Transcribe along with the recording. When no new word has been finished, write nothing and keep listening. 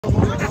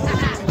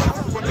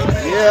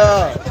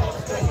Yeah.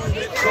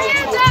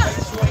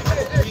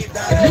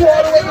 If you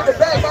all the way in the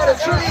back by the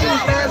trees,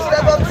 man,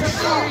 step up to the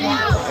scene.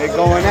 They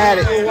going at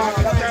it. We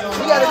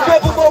got a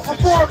couple more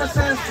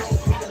performances.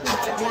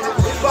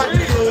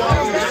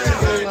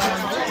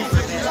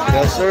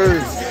 Yes, sir.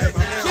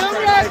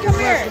 Come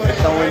here. They're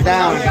throwing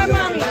down. Come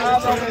on,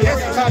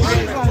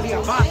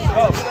 mommy.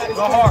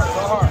 Go hard,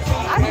 go hard.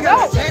 I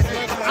know.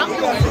 I'm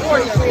doing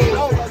 40.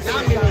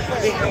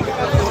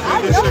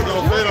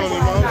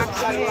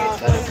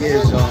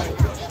 Gears on.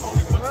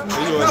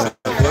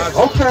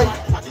 Okay.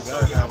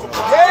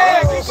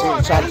 See,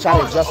 try to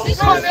adjust this.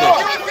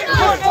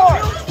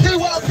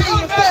 KYP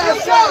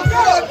fast out,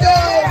 fuck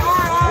down.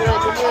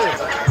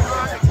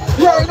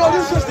 You already know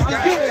this is the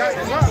beginning.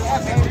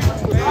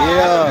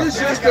 Yeah. This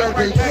is the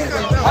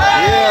beginning.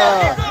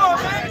 Yeah.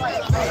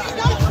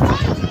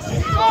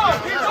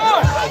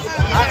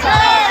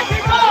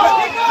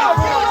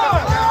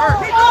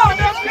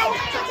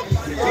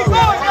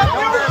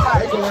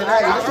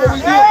 That's what we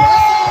do.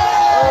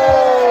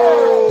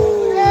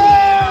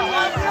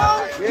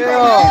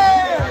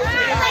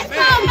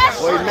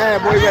 Boy, man,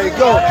 boy, ready to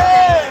go.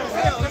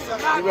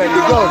 He ready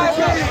to go.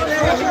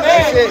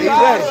 That's it, he's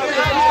ready.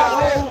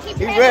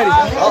 He's ready.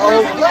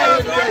 Uh-oh.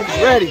 He's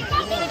ready.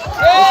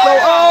 Let's go.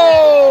 Oh!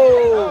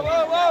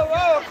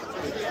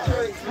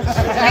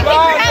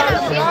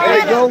 There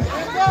they go.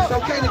 It's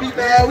okay to be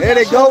bad. There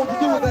they go.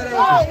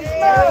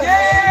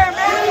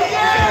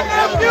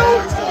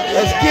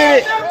 Let's get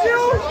it.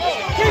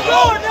 Keep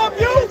going,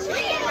 nephew.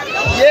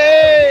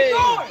 Yay!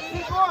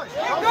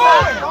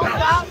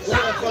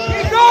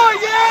 Keep going,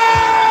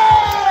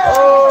 yeah! Oh!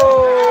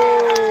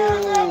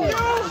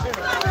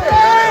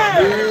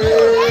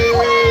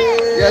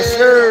 Yes,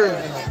 sir.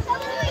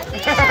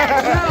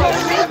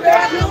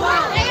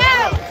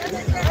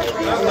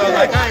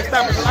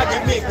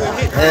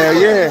 Hell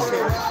yeah.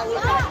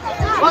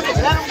 Let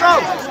him go.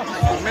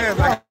 Man,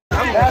 like,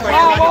 I'm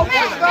going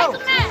to go.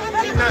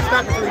 He's not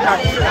stopping until he got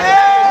you.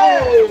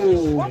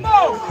 One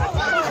more.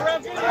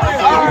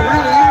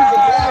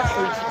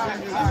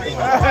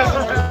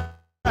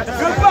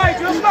 Good fight,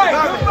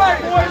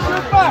 boys,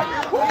 good fight.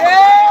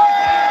 Yeah!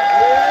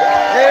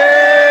 Hey!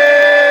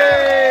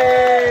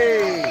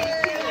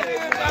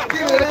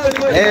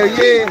 Hell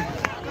yeah.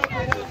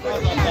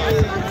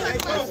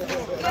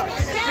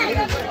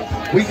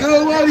 We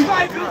good, buddy?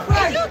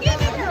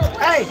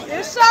 Hey,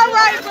 it's all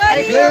right,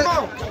 buddy. Good?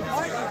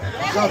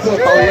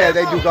 Oh yeah,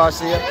 they do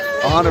Garcia.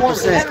 100%.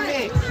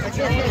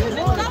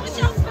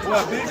 All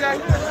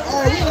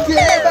right, we can get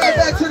everybody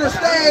back to the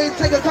stage,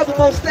 take a couple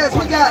more steps.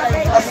 We got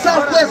a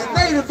Southwest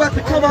native about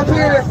to come up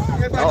here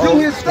and do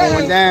his Going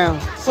thing. down.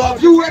 So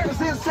if you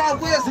represent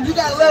Southwest, if you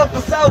got love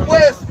for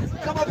Southwest,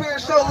 come up here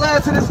and show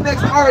love to this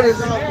next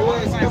artist. Oh,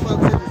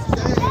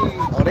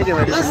 they getting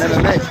ready for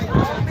MMA.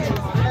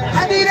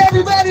 I need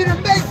everybody to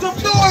make some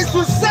noise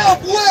for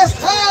Southwest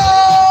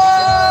High!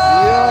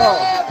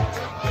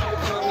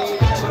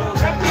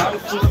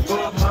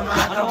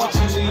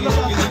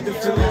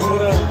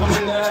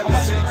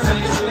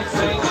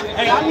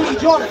 Hey, I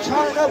need y'all to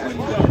turn up with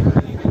me.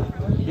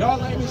 Y'all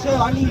let me say,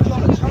 I need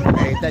y'all to turn up.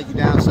 Hey, thank you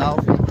down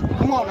south.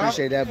 Come on,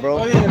 Appreciate that, bro.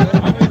 Go ahead, man.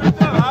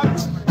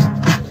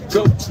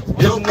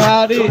 This is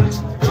how it is.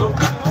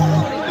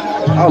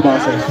 I was about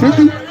to say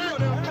 50?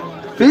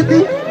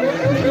 50?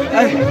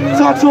 Hey,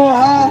 talk to him,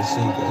 huh?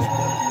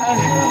 Hey,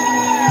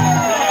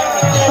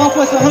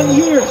 Southwest 100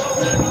 years.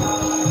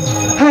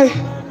 Hey.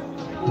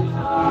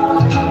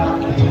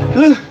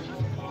 Look.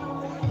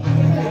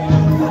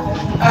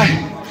 Hey.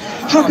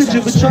 How could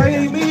you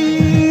betray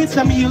me?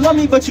 Tell me you love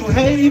me, but you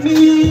hate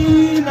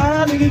me.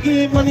 Nah, nigga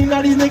get money,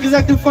 now these niggas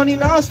acting funny.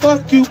 Now it's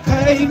fuck you,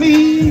 pay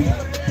me.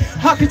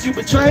 How could you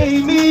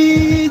betray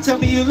me? Tell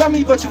me you love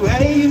me, but you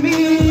hate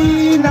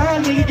me. Nah,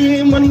 nigga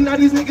getting money, now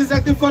these niggas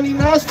acting funny.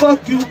 Now it's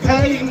fuck you,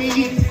 pay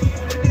me.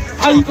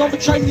 How you gonna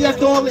betray me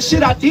after all the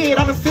shit I did?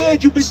 I done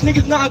fed you bitch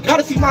niggas, now I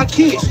gotta feed my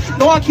kids.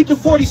 No, I keep the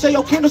 40, say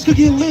your candles could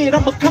get lit.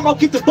 I'ma come out,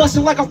 get the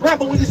bustin' like I'm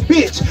Rambo with this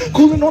bitch.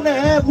 Coolin' on the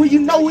ab where you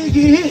know we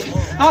get hit.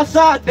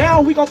 Outside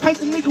down, we gon' paint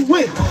the nigga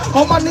with.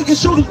 All my niggas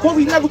shooters, boy,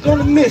 we never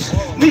gonna miss.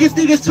 Niggas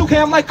think it's 2K,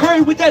 I'm like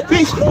Curry with that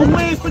bitch. But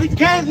we ain't for the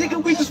game, nigga,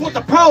 we just want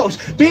the pros.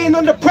 Being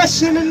under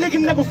pressure, and a nigga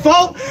never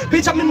fold.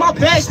 Bitch, I'm in my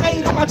bag,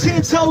 staying on my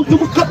 10 toes. Do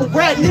a couple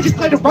rap niggas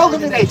play the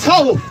rolling and they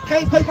told.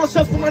 Can't play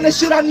myself around that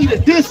shit, I need a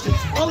distance.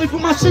 Only for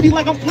my city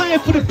like I'm playing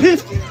for the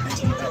Pistons.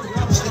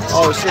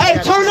 Oh shit. Hey,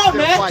 turn up,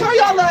 man. Turn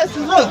y'all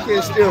asses up.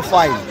 Kids still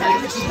fighting.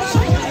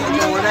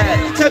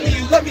 Tell me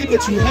you love me,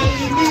 but you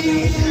hate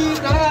me.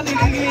 Nah,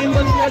 nigga getting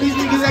money, now these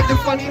niggas acting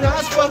funny. Now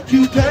it's fuck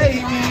you,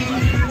 pay me.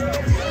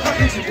 How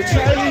could you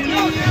betray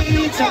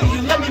me? Tell me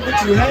you love me,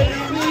 but you hate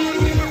me.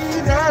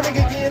 Nah,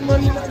 nigga getting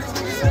money, now these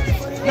niggas acting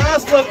funny. Now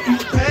it's fuck you,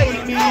 pay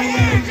me.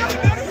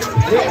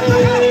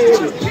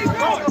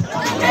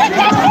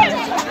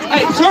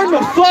 Hey, turn the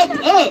fuck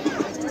up.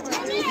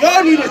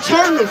 Y'all need to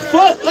turn the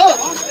fuck up.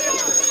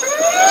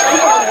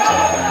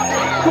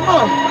 Come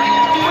on.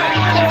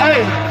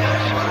 Hey.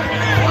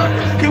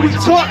 Can we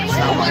talk?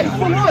 Somebody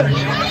for what?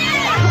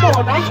 Come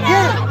on, now.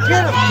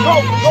 Get him.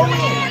 Go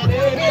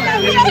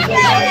in.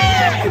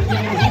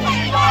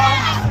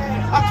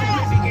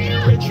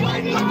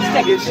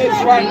 Taking shit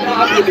right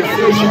now, I'm getting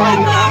fish right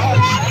now.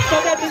 So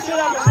that bitch said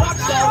I'm a rock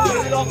star,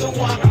 get it off the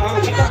water.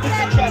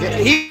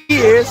 He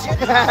is.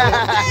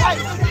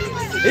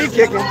 He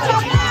kicking.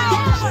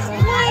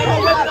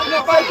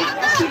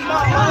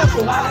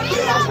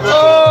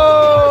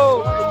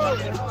 Oh!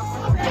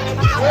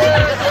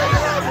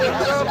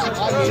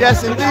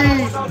 Yes,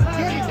 indeed.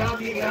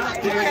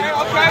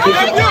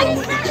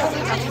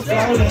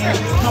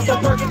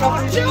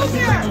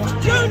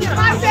 Junior,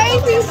 my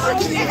baby.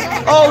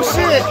 Oh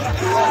shit!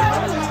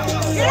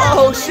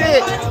 Oh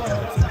shit!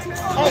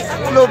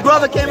 Oh, little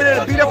brother came in there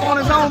to beat up on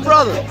his own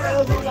brother.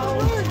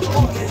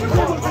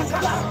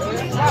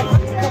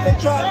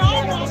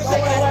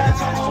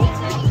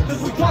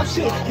 We pop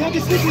shit,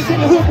 youngest niggas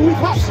in the hood, we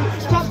pop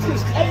shit. Stop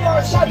this,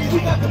 AR shotty, we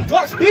got them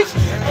darks, bitch.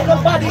 Ain't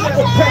nobody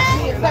ever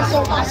press me, and that's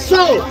on my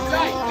soul,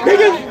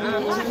 nigga.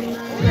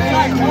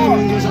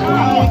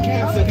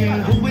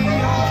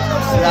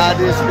 See how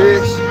this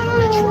bitch.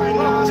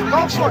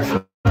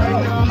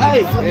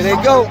 Hey, There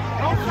they go.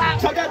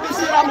 check out this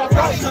shit, I'm a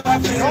rock star.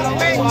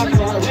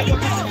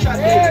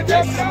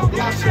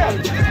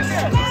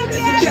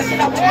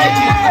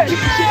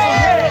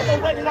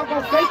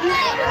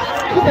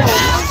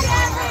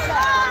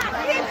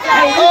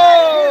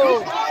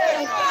 Oh!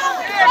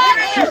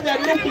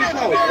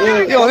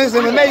 Yo, this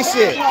MMA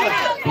shit.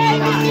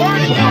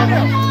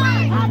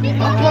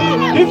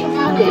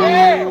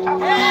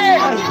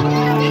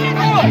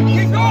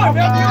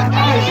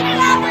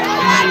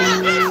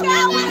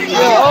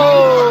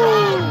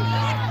 Oh!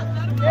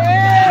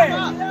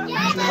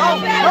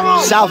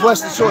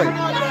 Southwest Detroit.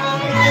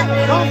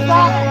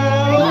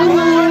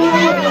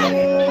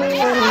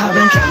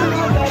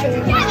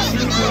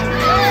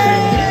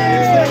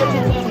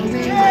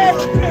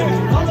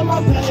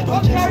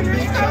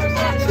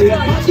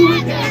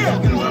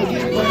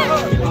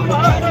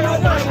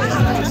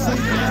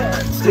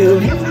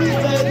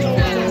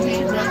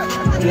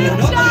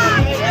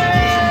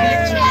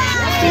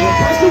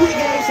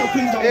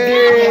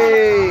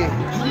 Hey!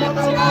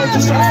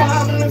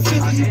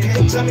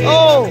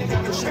 Oh!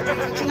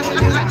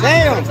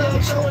 Damn!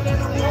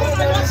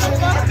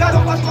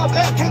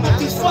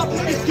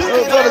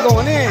 Little brother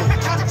going in.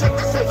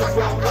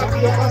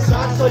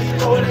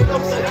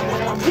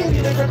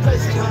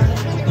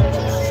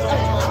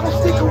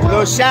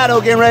 Little Shadow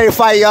getting ready to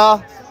fight,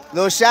 y'all.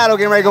 Little Shadow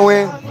getting ready to go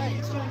in.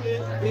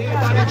 Ain't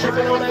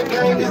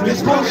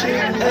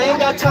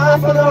got time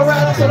for no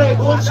ride, so they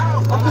bullshit.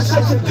 I'm just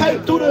chasing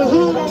tape through the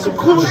hood on some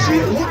cool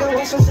shit.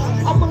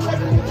 I'ma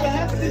let a nigga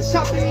have this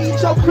shop and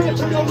eat your crib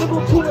to your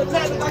Liverpool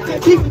Atlantic. I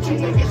can't keep with you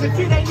niggas if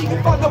it ain't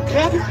even fuck no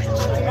cabbage.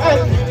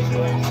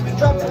 Hey,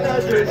 drop the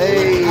ledger.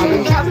 Hey. I've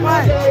been counting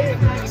my day.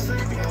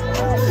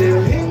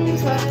 Still hitting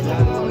these lights.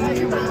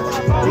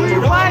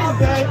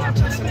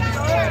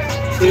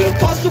 Still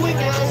busting with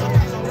gas.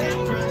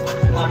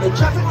 I've been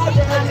trapping all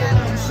day.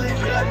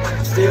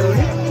 Still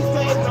hitting these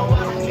lights.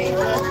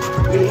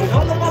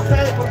 All of my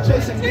fans, I'm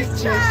chasing big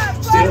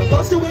checks. Still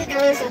busting with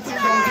gas, so please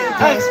don't get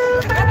past.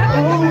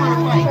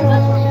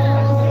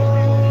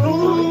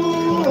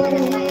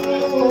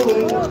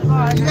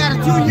 You got a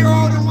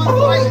 2-year-old and one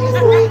boy.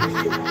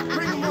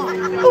 Bring him on.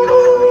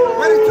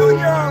 What a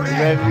 2-year-old is.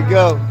 Ready to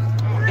go.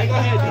 Hey, go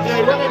ahead,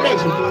 DJ. Run that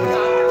next one.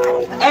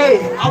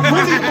 Hey, I'm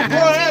really the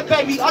boy that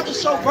baby. I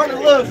just show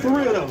burning love for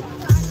real though.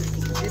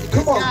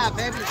 Come on. Yeah,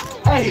 baby.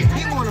 Hey,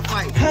 He want to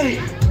fight. hey,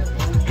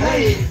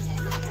 hey.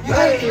 You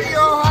got a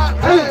 2-year-old.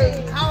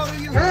 Hey. How old are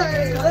you?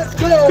 Hey, let's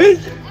go.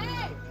 Bitch.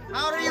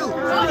 How old are you?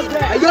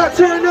 Hey, y'all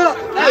turn up.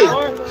 Hey,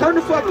 turn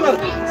the fuck up.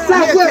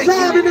 Southwest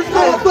Ave in this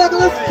motherfucker.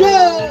 Let's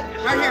go.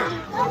 Right here.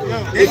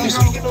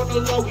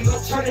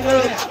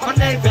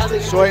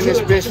 Shorting this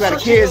bitch. We got the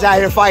kids out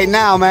here fighting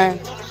now, man.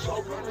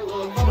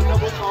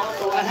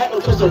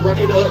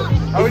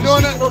 Are we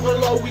doing it?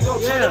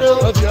 Yeah,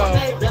 let's go.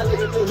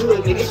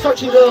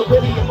 Search it up,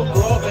 baby. I'm a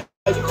broad.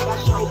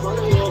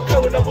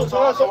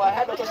 So I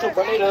had to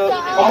run it up.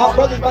 All my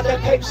brothers about that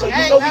paper, so you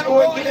know we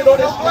go and get it on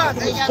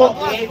this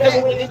fuck. We ain't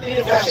never win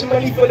anything. Got some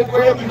money for the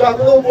gram. You got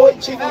little boy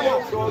chicken.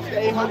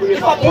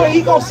 If I boy,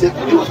 he gon' sit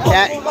with you.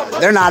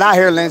 They're not out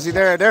here, Lindsay.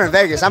 They're in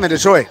Vegas. I'm in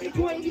Detroit.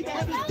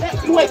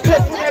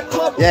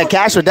 Yeah,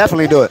 Cash would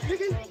definitely do it.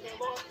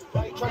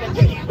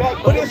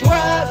 But it's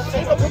rides,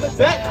 ain't no coming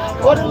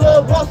back. All the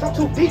little boss, I'm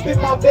too deep in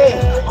my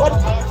bed.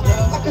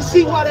 I can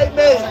see why they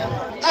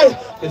mad. Hey,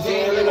 cause he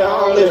ain't living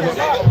on living.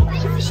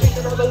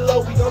 Shaking on the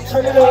low, we gon'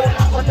 turn it up.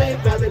 My name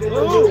better than the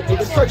new.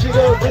 Nigga search it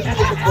up, ready to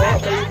the ball.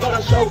 Baby, but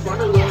I show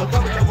run it up.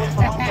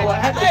 So I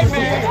had to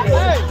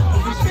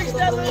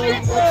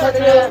turn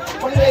it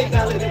up. My name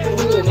better than the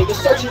new. Nigga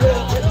search it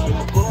up, ready to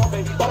the ball.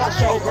 Baby, but I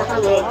show run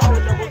it up.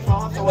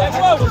 So I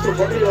had to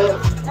run it up.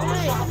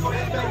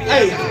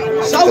 Hey,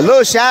 so The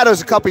Little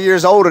Shadow's a couple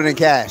years older than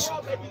Cash.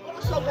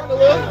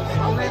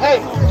 hey.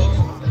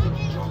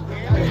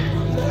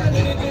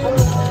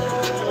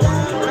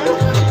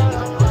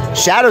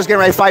 Shadow's getting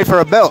ready to fight for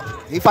a belt.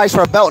 He fights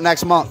for a belt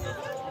next month.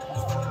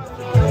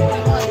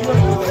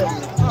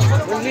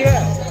 Where's he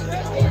at?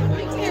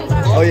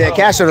 Oh yeah,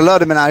 Cash would have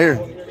loved him out here.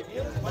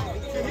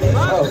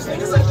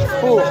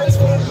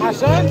 My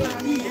son?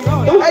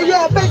 Hey,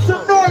 y'all, make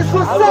some noise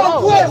for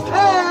Southwest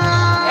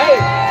High!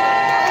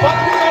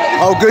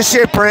 Oh, good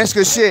shit, Prince.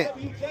 Good shit.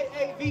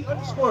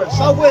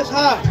 Southwest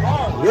High.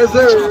 Yes,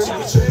 sir.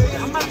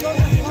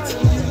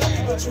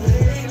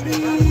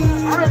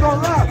 I ain't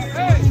gonna lie.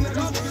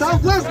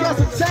 Southwest got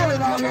some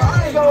talent out here.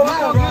 I ain't gonna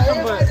lie,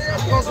 man.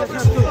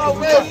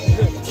 Southwest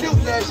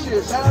shooting that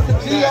shit. Shout out to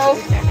Gio.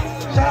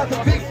 Shout out to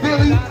Big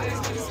Billy.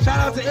 Shout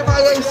out to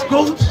MIA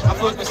Scooch. I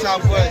fuck with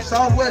Southwest.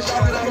 Southwest,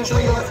 y'all been out here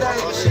doing your thing.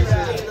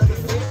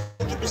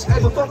 Hey,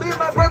 before me and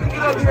my brother get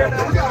up here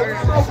now, we got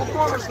one more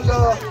performance for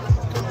y'all.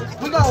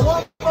 We got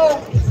one more.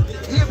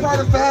 He a part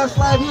of Fast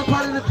Life, he a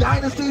part of the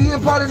Dynasty, he a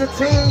part of the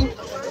team.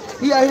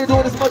 He out here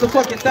doing this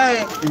motherfucking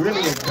thing. He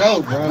really a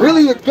GOAT, bro.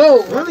 Really a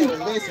GOAT. Really?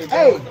 Listen,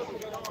 Hey,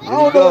 I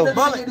don't know if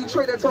that's in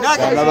Detroit that talks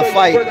about Another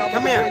fight.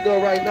 Come here. Go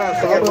right now,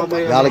 so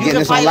Y'all are getting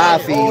this on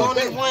live feed.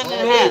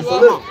 So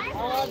look,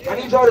 I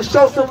need y'all to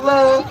show some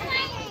love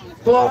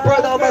for our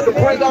brother I'm about to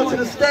bring out to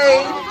the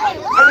stage.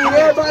 I need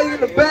everybody in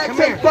the back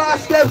take 5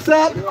 steps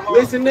up.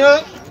 listen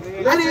up.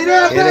 I need Here they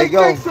everybody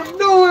go. make some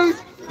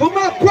noise for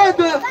my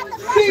brother,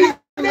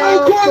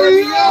 C.No.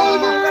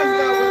 Corleone.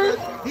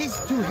 He's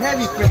too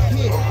heavy for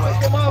kids. What's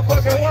the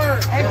motherfucking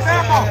word? Hey,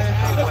 Famo.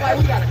 Look like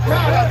we got a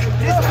crowd up.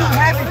 This too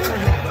heavy for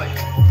him.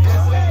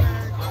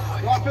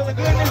 Y'all feeling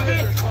good in this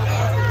bitch?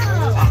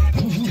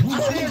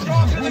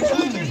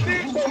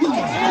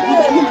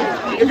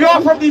 If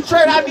y'all from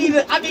Detroit, I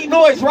need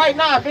noise right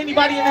now. If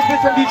anybody in this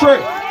bitch from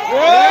Detroit.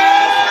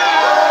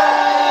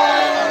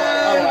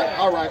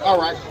 All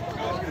right.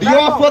 Do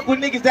y'all fuck with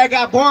niggas that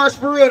got bars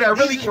for real that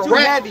really can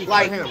rap?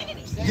 Like, I'm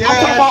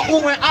talking about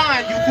and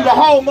I you through the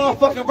whole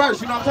motherfucking verse.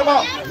 You know what I'm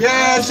talking about?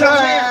 Yes,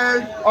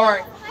 sir. All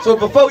right. So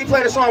before we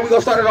play the song, we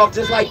gonna start it off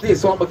just like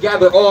this. So I'm gonna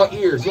gather all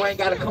ears. You ain't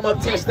gotta come up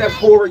 10 steps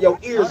forward. Your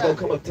ears gonna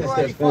come up 10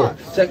 steps forward.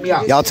 Check me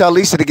out. Y'all tell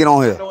Lisa to get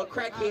on here.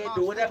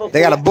 They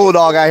got a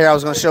bulldog out here. I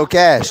was gonna show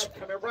Cash.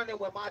 Running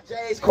with my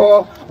J's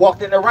car,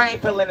 walked in the rain,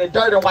 feeling the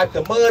dirt and wiped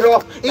the mud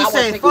off. He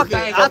said, "Fuck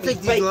it, I'll take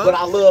these but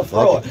I love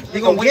fraud."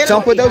 You gonna get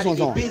some? Put those ones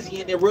on.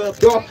 Busy and it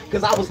rubbed off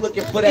because I was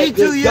looking for that He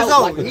 2 years dope,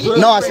 old. like a drug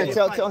No, I friend.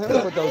 said tell him to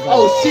put those on.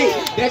 Oh shit,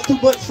 that's too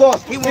much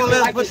sauce. He won't let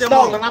us like put it's them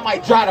stolen, on. I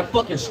might dry the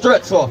fucking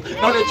struts off.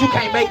 Know that you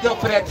can't make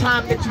up for that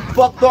time that you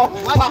fucked off.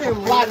 Pop a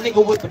fly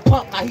nigga with the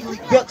pump, now he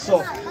leak ducks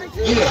off.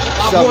 Yeah,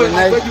 my boy,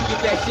 like, where you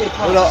get that shit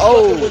from? With a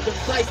O. With them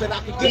sites that I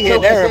can He get your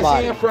hitting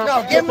everybody. SSN from.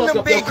 No, give him Fuck them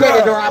up big your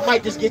credit, or cars. I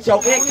might just get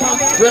your income,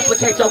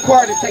 replicate your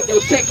card, and take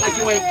your check like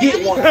you ain't get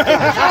one.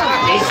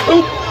 Ain't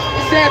stupid.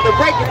 Sad to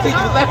break it to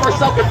you, left her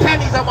soaking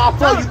pennies on my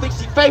floor. You think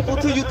she faithful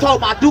to you? Told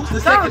my dukes the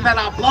second that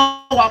I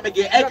blow, I'ma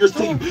get acres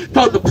to you.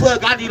 Told the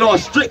plug I need all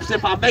strips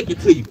if I make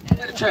it to you.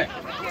 The track.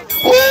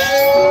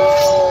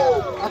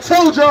 I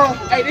told y'all.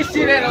 Hey, this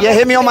shit ain't. Yeah,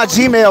 hit me on my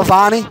Gmail,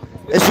 Vonnie.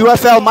 It's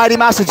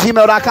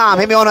UFLMightyMouse@gmail.com.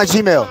 Hit me on our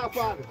Gmail.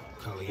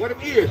 What them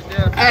ears?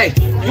 Hey,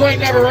 you ain't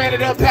never ran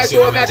it up past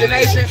your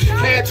imagination.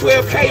 Man,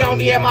 12K on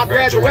me at my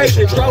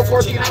graduation. Drove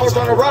 14 hours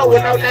on the road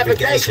with no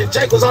navigation.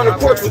 Jake was on the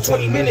porch for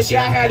 20 minutes,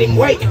 yeah, I had him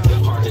waiting.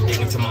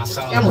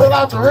 And pull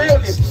out the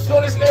realness. So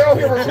this narrow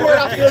here record,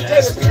 I feel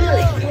Jay's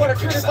spirit. You wanna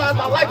criticize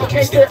my life, but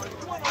can't stare.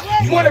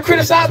 You wanna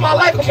criticize my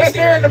life, but can't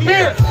stare in the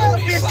mirror.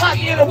 It's locked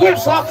in the whip,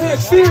 so I couldn't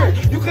steer it.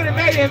 You could have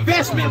made an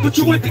investment, but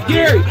you went to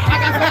Gary. I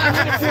got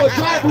 500 for a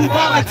driver who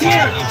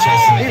volunteered.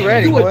 He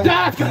ready, You boy. would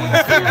die if you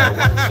wouldn't steer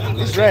it.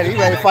 He's ready. He's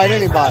ready to fight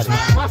anybody.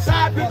 My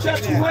side bitch up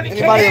 200K.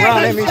 Anybody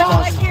around him, he's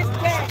gone.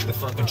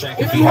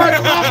 If you heard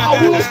about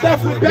my wood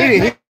stuff with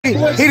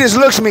back, He just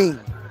looks mean.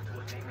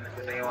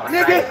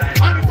 nigga,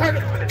 I'm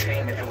turning.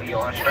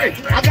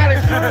 I got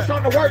insurance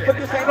on the work, but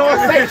this ain't all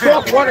safe, so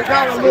I'm water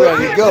down a little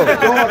Ready to bit. go.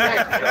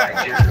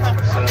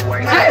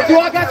 Hey, do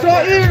I got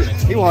your ears?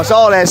 He wants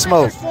all that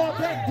smoke. Fall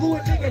back, blew a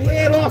nigga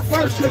head off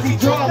first cause he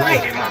draw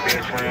right.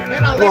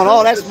 You want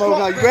all that smoke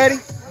now? You ready?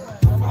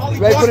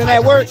 Ready to put in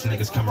that work?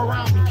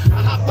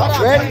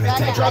 Ready?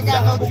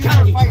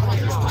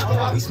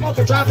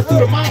 Driving through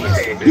the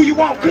mountains. Do you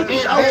want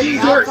cookies?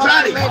 OG's or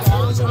exotic? I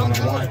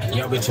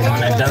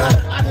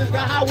just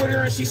got high with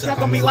her and she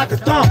suck on me like a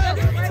thumb.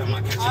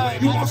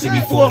 You won't see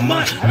me for a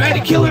month. I made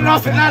a killing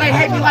off and now they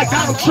hate me like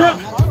Donald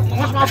Trump.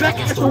 Once my back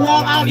against the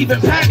wall, I don't even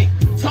panic.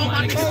 Told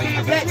my niggas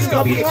stand back, it's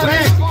gonna be a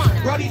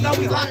clash. Brody know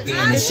we locked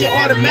in, this shit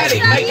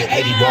automatic. Make an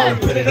 80 ball and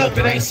put it up,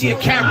 it ain't see a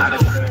camera.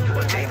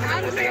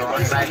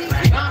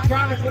 I'm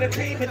grinding for the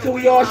team until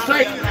we all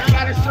straight. I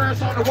got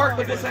insurance on the work,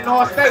 but this ain't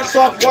all state.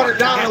 Soft water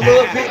down a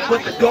little bit,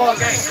 but the dog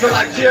ain't feel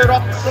like Jared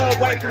off the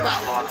subway. Cause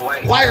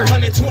I wire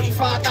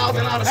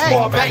 125,000 out of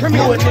small bank.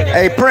 Blew a nigga.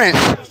 Hey, Prince,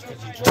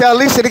 tell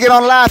Lisa to get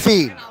on the live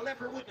feed.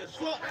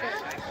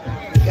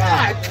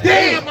 God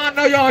damn, I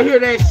know y'all hear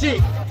that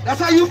shit.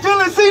 That's how you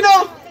feeling,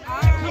 Cino?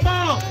 Come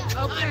on.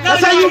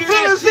 That's how you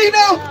feeling,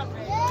 Cino?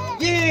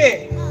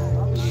 Yeah.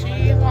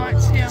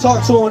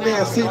 Talk to him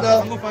now,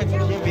 Cino.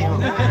 Hey,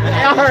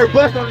 I heard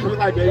Bust on this was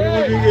like, baby,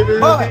 when you give it to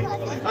me,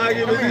 I'll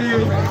give it to you.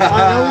 I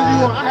know what you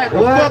want. I had to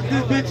fuck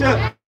this bitch up.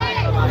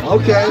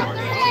 Okay.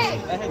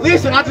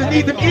 Listen, I just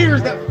need them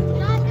ears.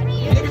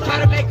 try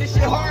to make this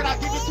shit hard, I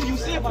give it to you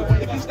simple.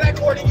 If you stack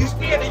more than you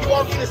spend, then you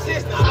won't need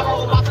assistance. I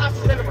roll my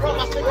conscience in the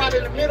front, I stick right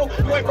in the middle.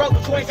 You ain't broke,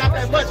 but you ain't got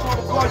that much, so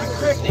I'ma call you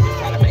cryptic.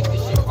 Try to make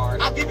this shit hard,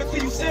 I give it to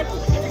you simple.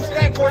 If you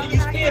stack more than you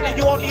spend, then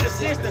you won't need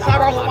assistance. I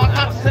roll my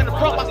conscience in the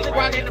front, I stick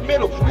right in the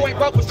middle. You ain't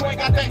broke, but you ain't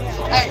got that.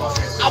 Hey,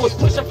 I was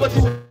pushing for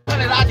 200,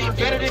 I did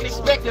better than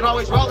expected.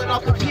 Always rolling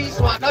off the piece,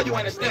 so I know you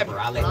ain't a stepper.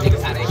 I let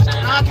niggas how they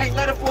shine. I can't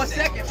let it for a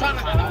second.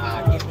 Tryna.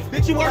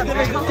 Bitch, you working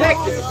as a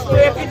detective.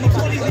 Square 50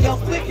 20s in your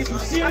flick. If you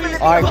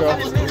serious, all right, girl.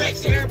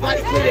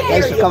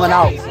 Thanks for coming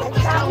out.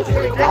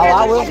 Oh,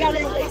 I will.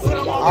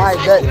 All right,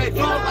 bet.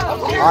 All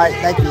right,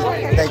 thank you.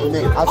 Thank you,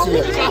 Nick. I'll see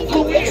you.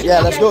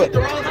 Yeah, let's do it.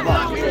 Come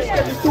on.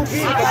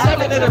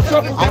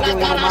 I'll get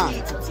one of mine.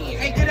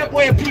 Ain't get that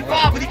boy a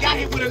P5, but he got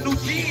hit with a new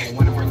gen.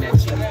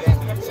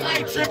 I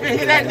ain't tripping,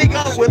 hit that nigga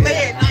up with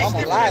lead. Nice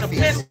different than a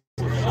pistol.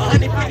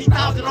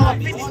 150,000 on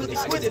 50 with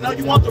exquisite. Now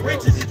you want the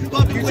riches if you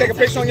go to. You take a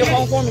picture on your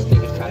phone for me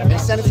and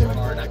send it to me?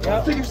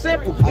 To you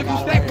simple. If you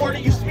stack more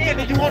than you spend,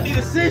 then you won't need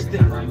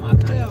assistance.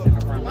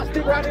 I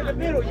stick right in the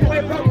middle. You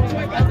ain't broke, you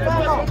ain't got that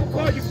much. I'm gonna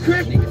call you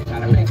cryptic.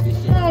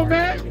 Come on,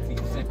 man.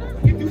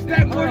 If you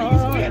stack more than you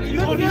spend, then you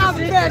won't need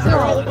assistance.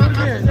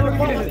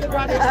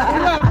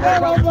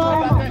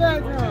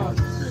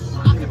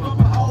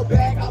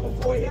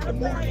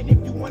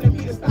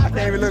 I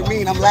can't even look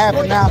mean. I'm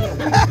laughing now.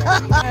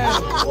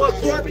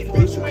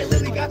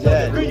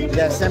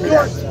 Yeah, send me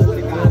that.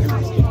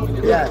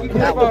 Yeah,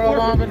 that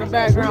one. In the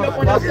background.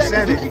 Fuck it,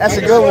 send it. That's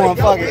a good one.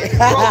 Fuck it.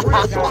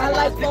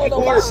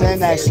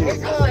 Send that shit.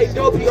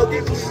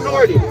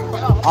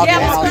 Okay,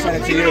 I'll send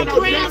it to you.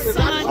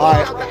 All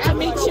right. To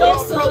meet your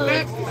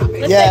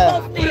son.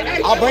 Yeah,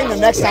 I'll bring them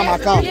next time I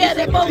come. Yeah,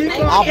 they both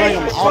I'll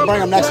bring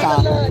them next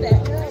time.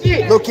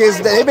 Little kids,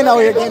 they've been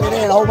over here getting it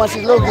in. A whole bunch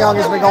of little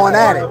youngins been going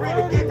at it.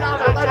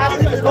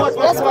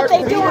 That's what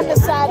they do on the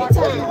side of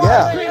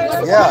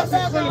town.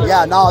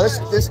 Yeah. No,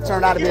 this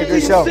turned out to be a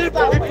good show.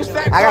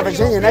 I got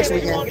Virginia next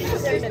weekend.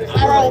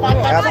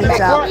 I got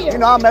P-Town. You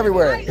know I'm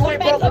everywhere.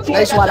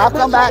 Nationwide. I'll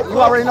come back.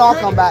 You already know I'll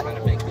come back.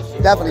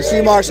 Definitely.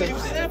 See Marshall.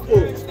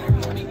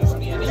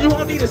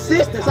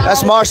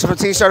 That's Marshall from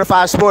T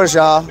Certified Sports,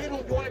 y'all.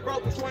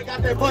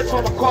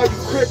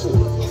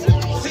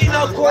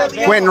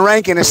 Quentin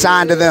Rankin is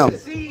signed to them.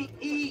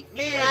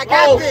 I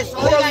got this.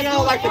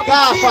 Corleone like the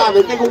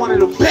Godfather, nigga, one of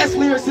the best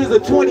lyricists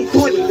of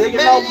 2020. Nigga,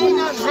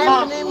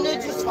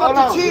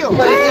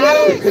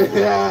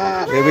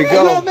 Here we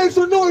go. Make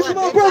some noise for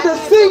my brother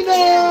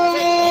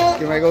C-Now.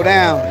 Can we go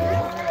down?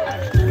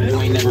 You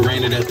ain't never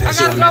ran it up past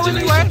your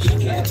imagination. I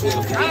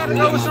gotta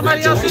go with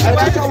somebody else.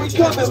 That's how we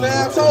coming,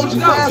 man. I told you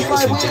last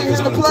night we ain't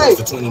here to play.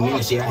 For 20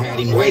 minutes, yeah, I had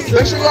him waiting.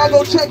 Make sure y'all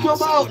go check him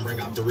out.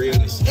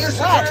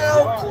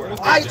 Instagram,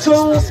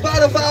 iTunes,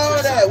 Spotify,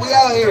 all that. We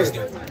out here.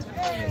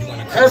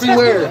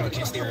 Everywhere.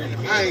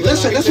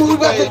 Listen, this is what we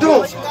about to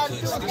do.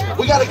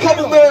 We got a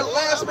couple more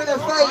last minute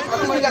fights. I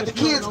think we got the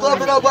kids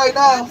gloving up right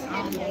now.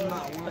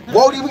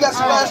 Wody, we got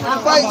some last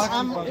minute fights.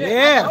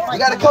 Yeah. We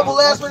got a couple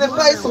last minute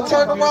fights, so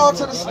turn around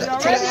to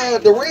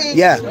the ring.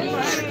 Yeah.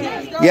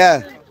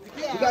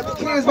 We got the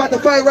kids about to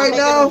fight right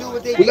now.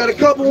 We got a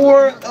couple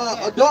more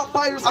adult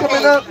fighters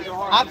coming up.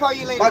 I'll call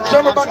you later. My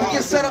drummer about to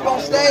get set up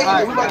on stage,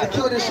 and we about to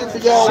kill this shit for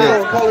y'all. We're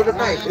gonna call it a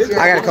night.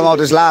 I gotta come off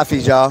this live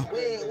feed, y'all,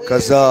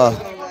 cause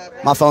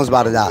my phone's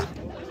about to die.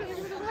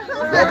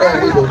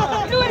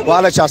 Well,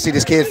 I'll let y'all see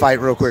this kid fight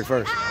real quick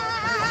first.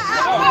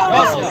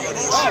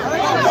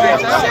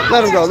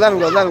 Let him go.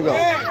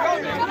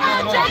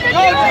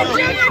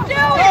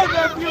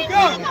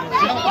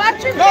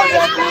 Watch your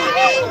face,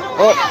 baby.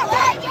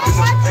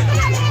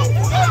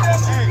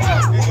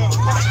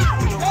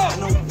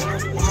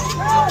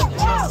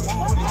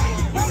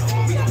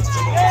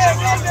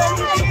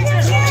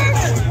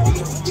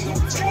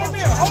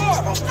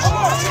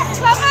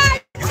 Come on,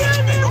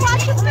 Junior,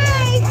 watch your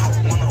face.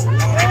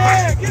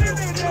 Get in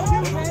there,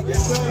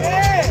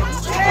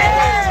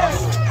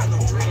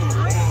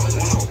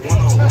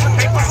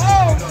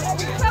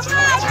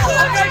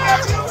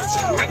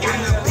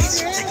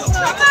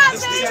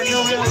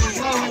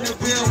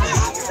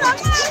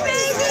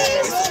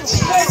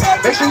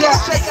 Make sure y'all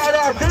check out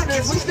our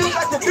vendors. We still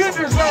got the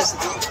vendors left.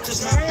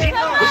 We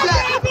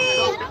got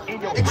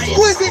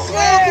exquisite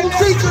clothes and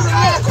features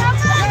left.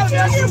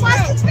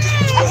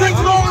 I think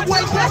Lord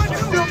White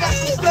still got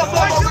some stuff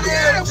over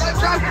there. It's like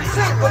dropping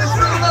shit, but it's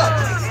still up.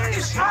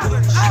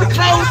 The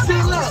clothes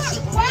still up.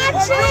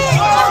 Watch it.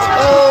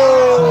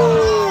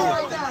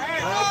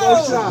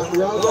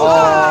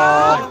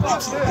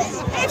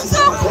 It's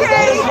so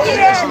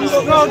crazy. So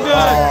good.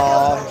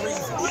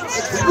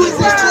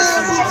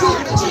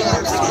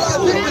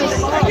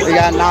 We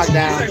got knocked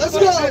down. Let's go.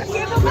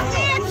 Give him a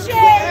handshake.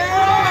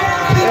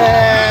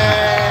 Yay.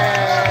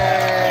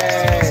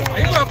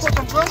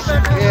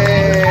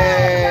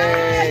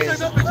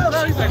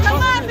 Come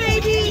on,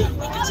 baby.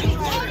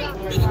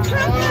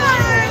 Come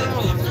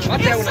on.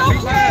 It's so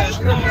crazy.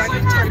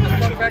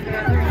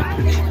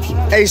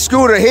 Hey,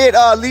 Scooter, hit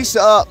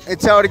Lisa up and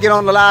tell her to get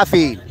on the live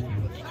feed.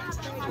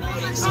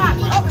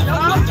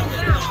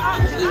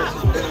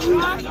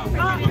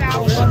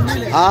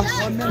 Huh?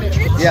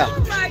 Yeah.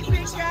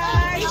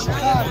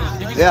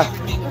 Yeah.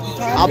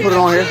 I'll put it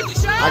on here.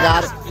 I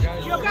got it.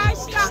 You guys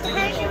stop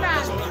hanging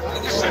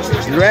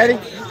on. You ready?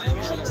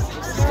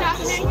 Stop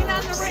hanging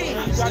on the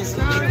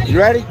ring. You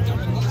ready?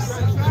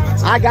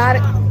 I got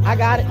it. I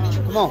got it.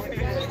 Come on.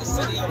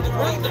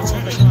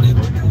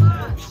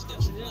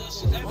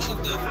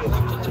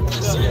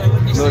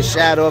 Little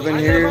shadow up in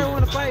here.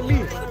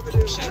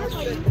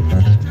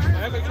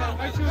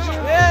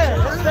 Yeah,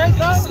 let's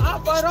go. I'll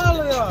fight all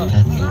of y'all.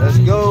 Let's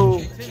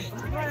go.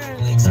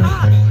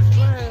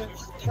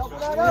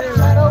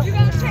 You're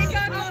gonna take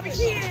out all the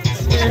kids.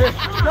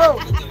 Go.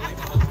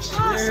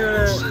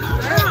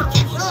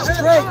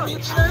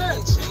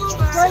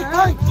 Straight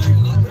punch.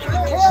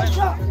 Hands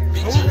up.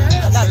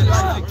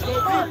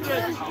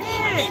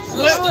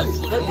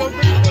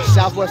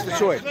 Southwest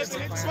Detroit. No,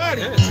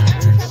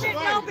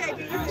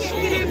 baby. You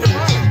can't get in.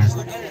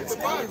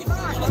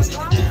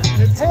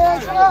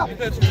 Hands up.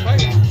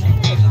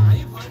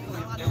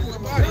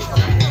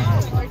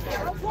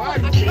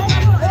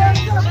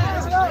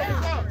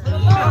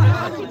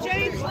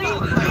 James Lee.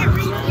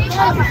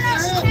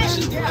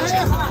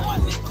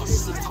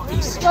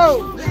 Go.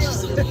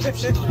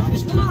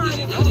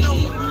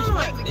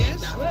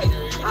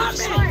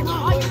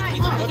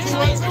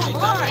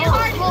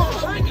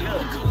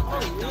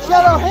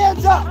 Shadow,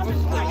 hands up.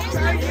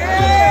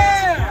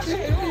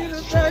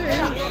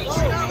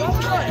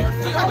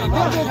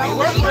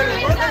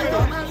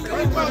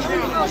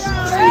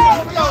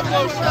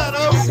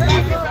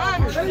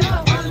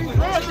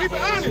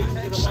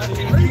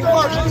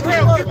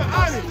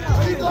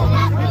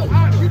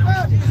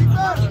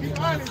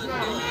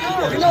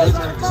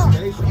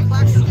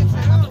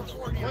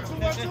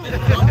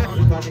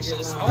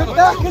 Quit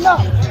backing up.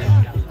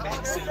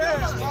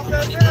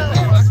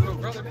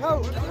 Huh?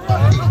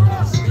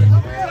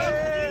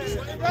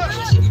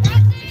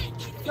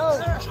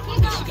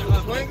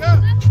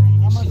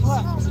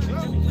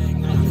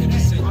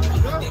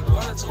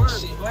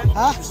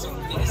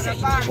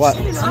 What?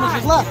 How much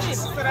is left?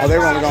 Oh, they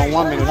were only going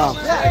 1 minute, huh?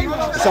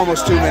 It's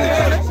almost 2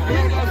 minutes.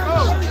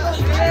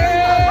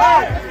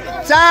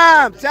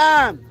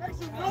 Time.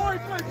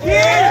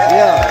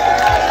 Yeah.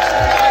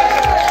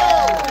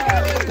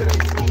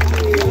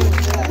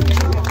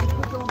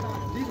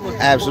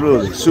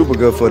 Absolutely. Super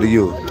good for the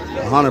youth.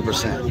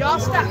 100%. Y'all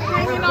stop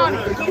hanging on.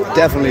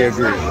 Definitely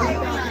agree.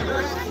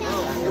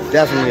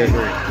 Definitely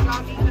agree.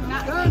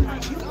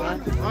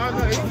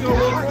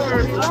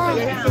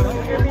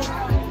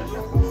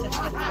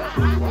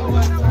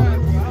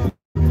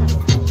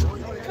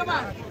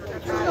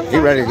 He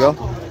ready to go.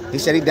 He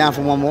said he down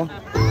for one more.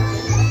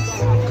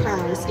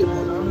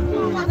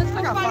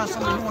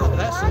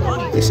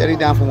 He said he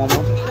down for one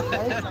more.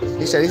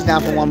 He said he's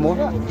down for one more.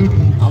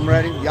 I'm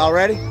ready. Y'all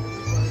ready?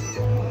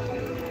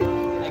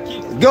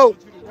 Go.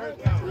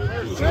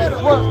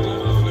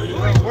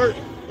 Work.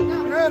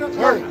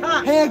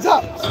 Hands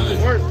up.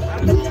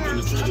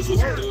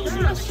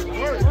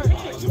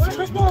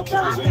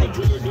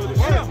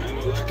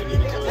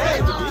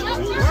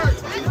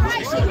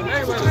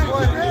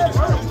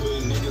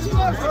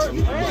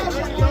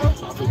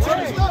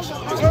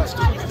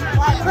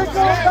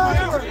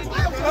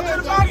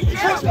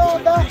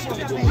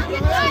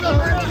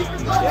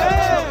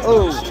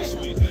 Oh.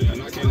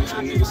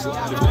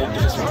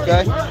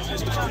 Okay.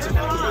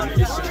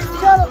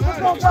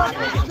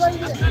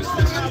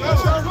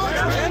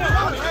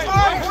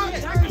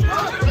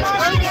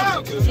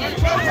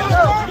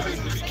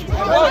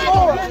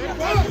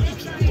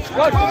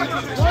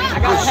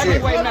 Good shit.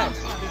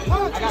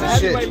 Good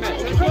shit.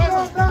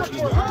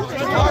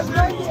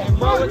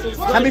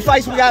 How many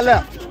fights we got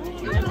left?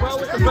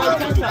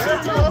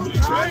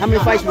 How many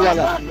fights we got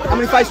left? How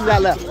many fights we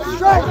got left?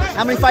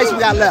 How many fights we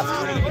got left?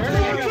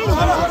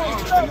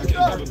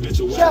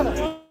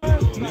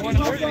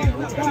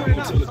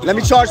 Let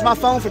me charge my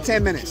phone for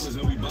 10 minutes.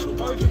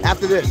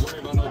 After this.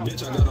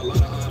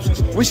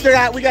 We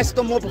got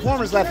still more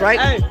performers left, right?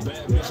 Hey.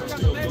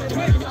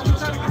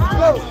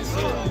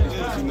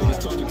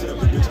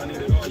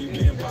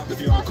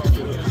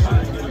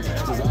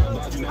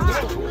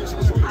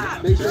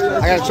 I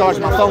gotta charge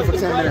my phone for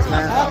 10 minutes,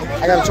 man.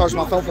 I gotta charge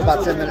my phone for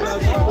about 10 minutes.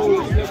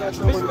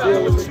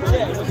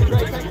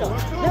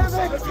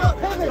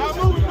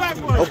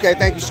 Okay,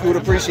 thank you, Scooter.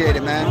 Appreciate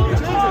it, man.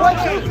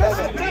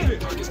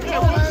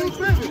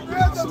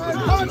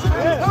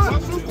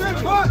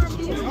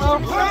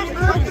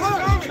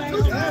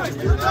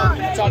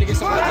 Trying to get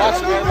some of the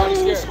boxing,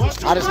 everybody's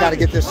scared. I just gotta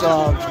get this.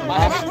 My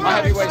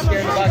heavyweight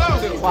scared of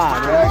boxing too.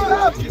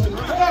 Why,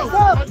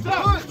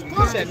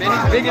 He said, man,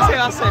 he's big as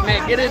hell. I said,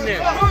 man, get in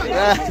there.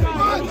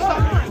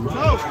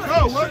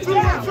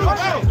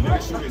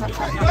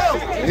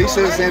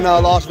 Lisa's in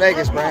Las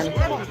Vegas, Brandon.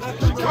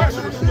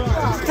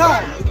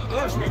 Time.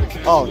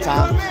 Oh,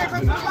 time.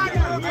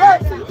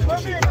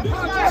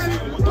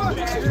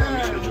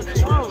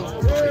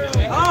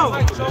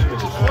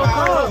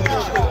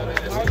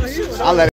 I'll let it.